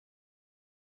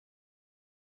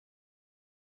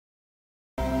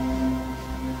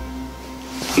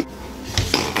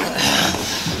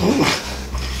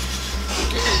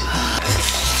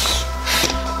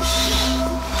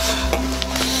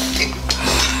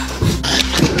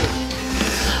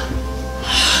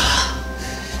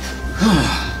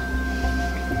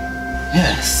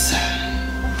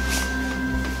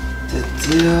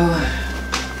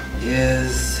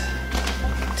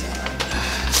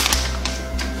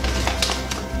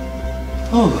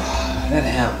Oh, that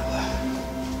hammer.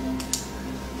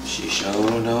 She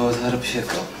sure knows how to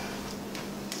pickle.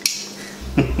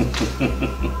 I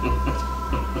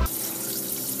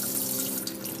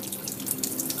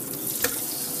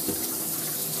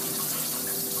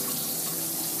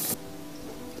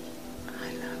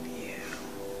love you.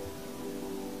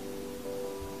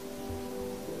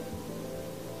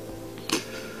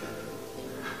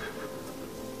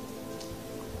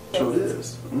 So it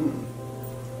is.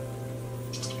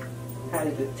 How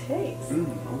did it taste?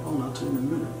 Hold on, I'll tell you in a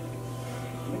minute.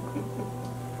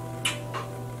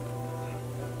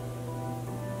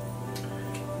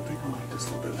 I think I like this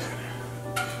a little bit better.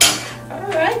 All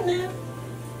right now.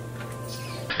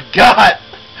 God!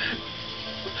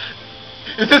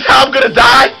 Is this how I'm gonna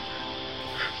die?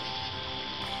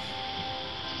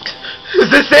 Is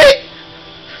this it?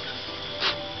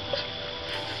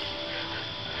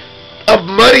 A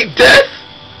bloody death?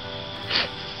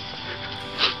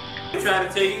 I'm trying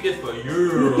to tell you this for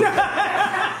you.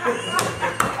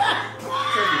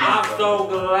 I'm so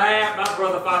glad my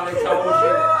brother finally told you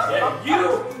that her,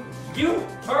 here, you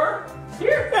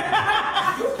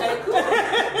can't cook.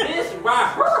 This right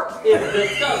here is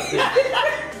disgusting.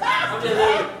 I'm just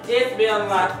saying, it smells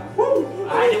like, woo.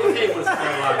 I ain't even tell you what it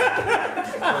smells like.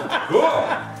 But girl,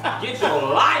 get your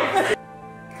life.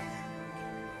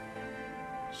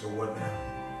 So what now?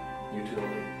 You tell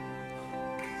me.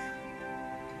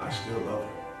 I still love her.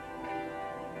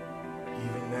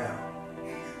 Even now,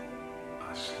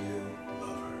 I still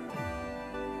love her.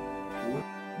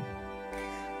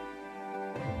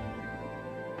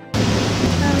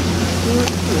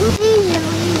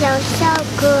 These are so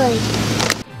good.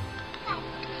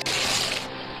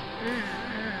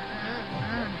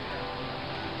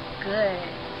 Good.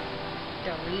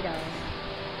 Doritos.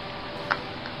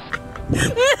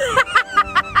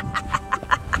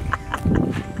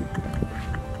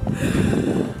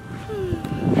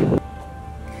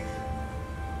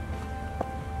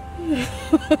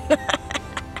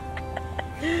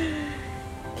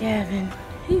 Gavin,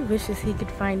 he wishes he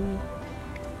could find me,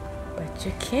 but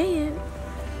you can't.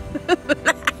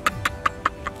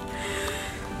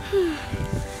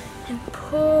 And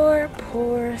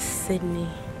poor Sydney.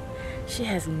 She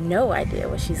has no idea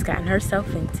what she's gotten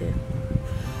herself into.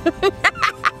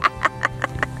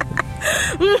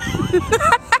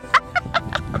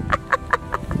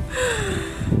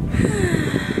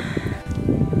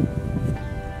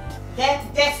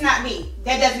 That's not me.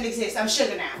 That doesn't exist. I'm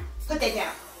sugar now. Put that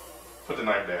down. Put the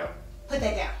knife down. Put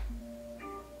that down.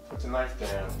 Put the knife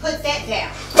down. Put that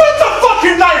down. Put the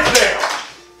fucking knife down!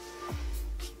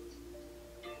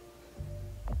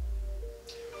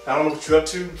 I don't know what you're up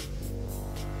to.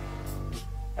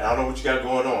 And I don't know what you got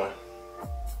going on.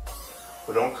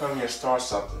 But don't come here and start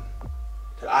something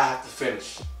that I have to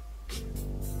finish.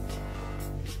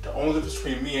 The only difference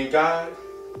between me and God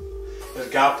is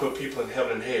God put people in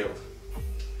heaven and hell.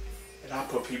 And I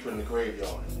put people in the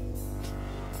graveyard.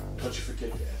 Don't you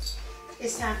forget that.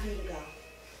 It's time for you to go.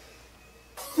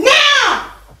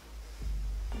 Now!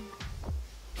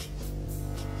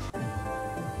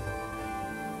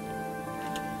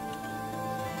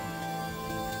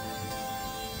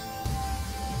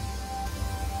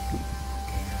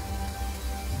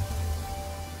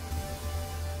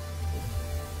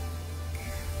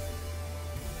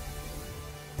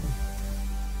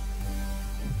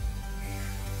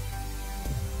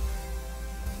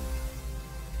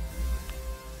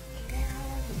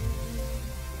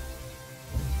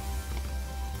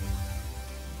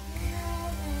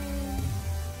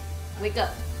 Wake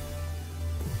up.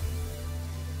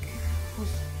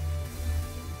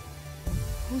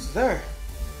 Who's there?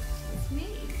 It's me.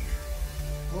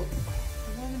 Well,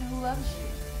 The woman who loves you.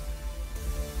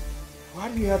 why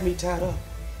do you have me tied up?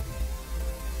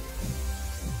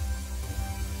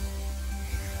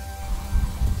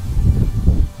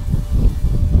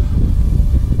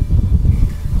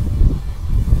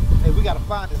 Hey, we gotta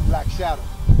find this Black Shadow.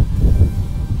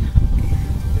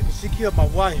 She killed my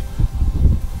wife.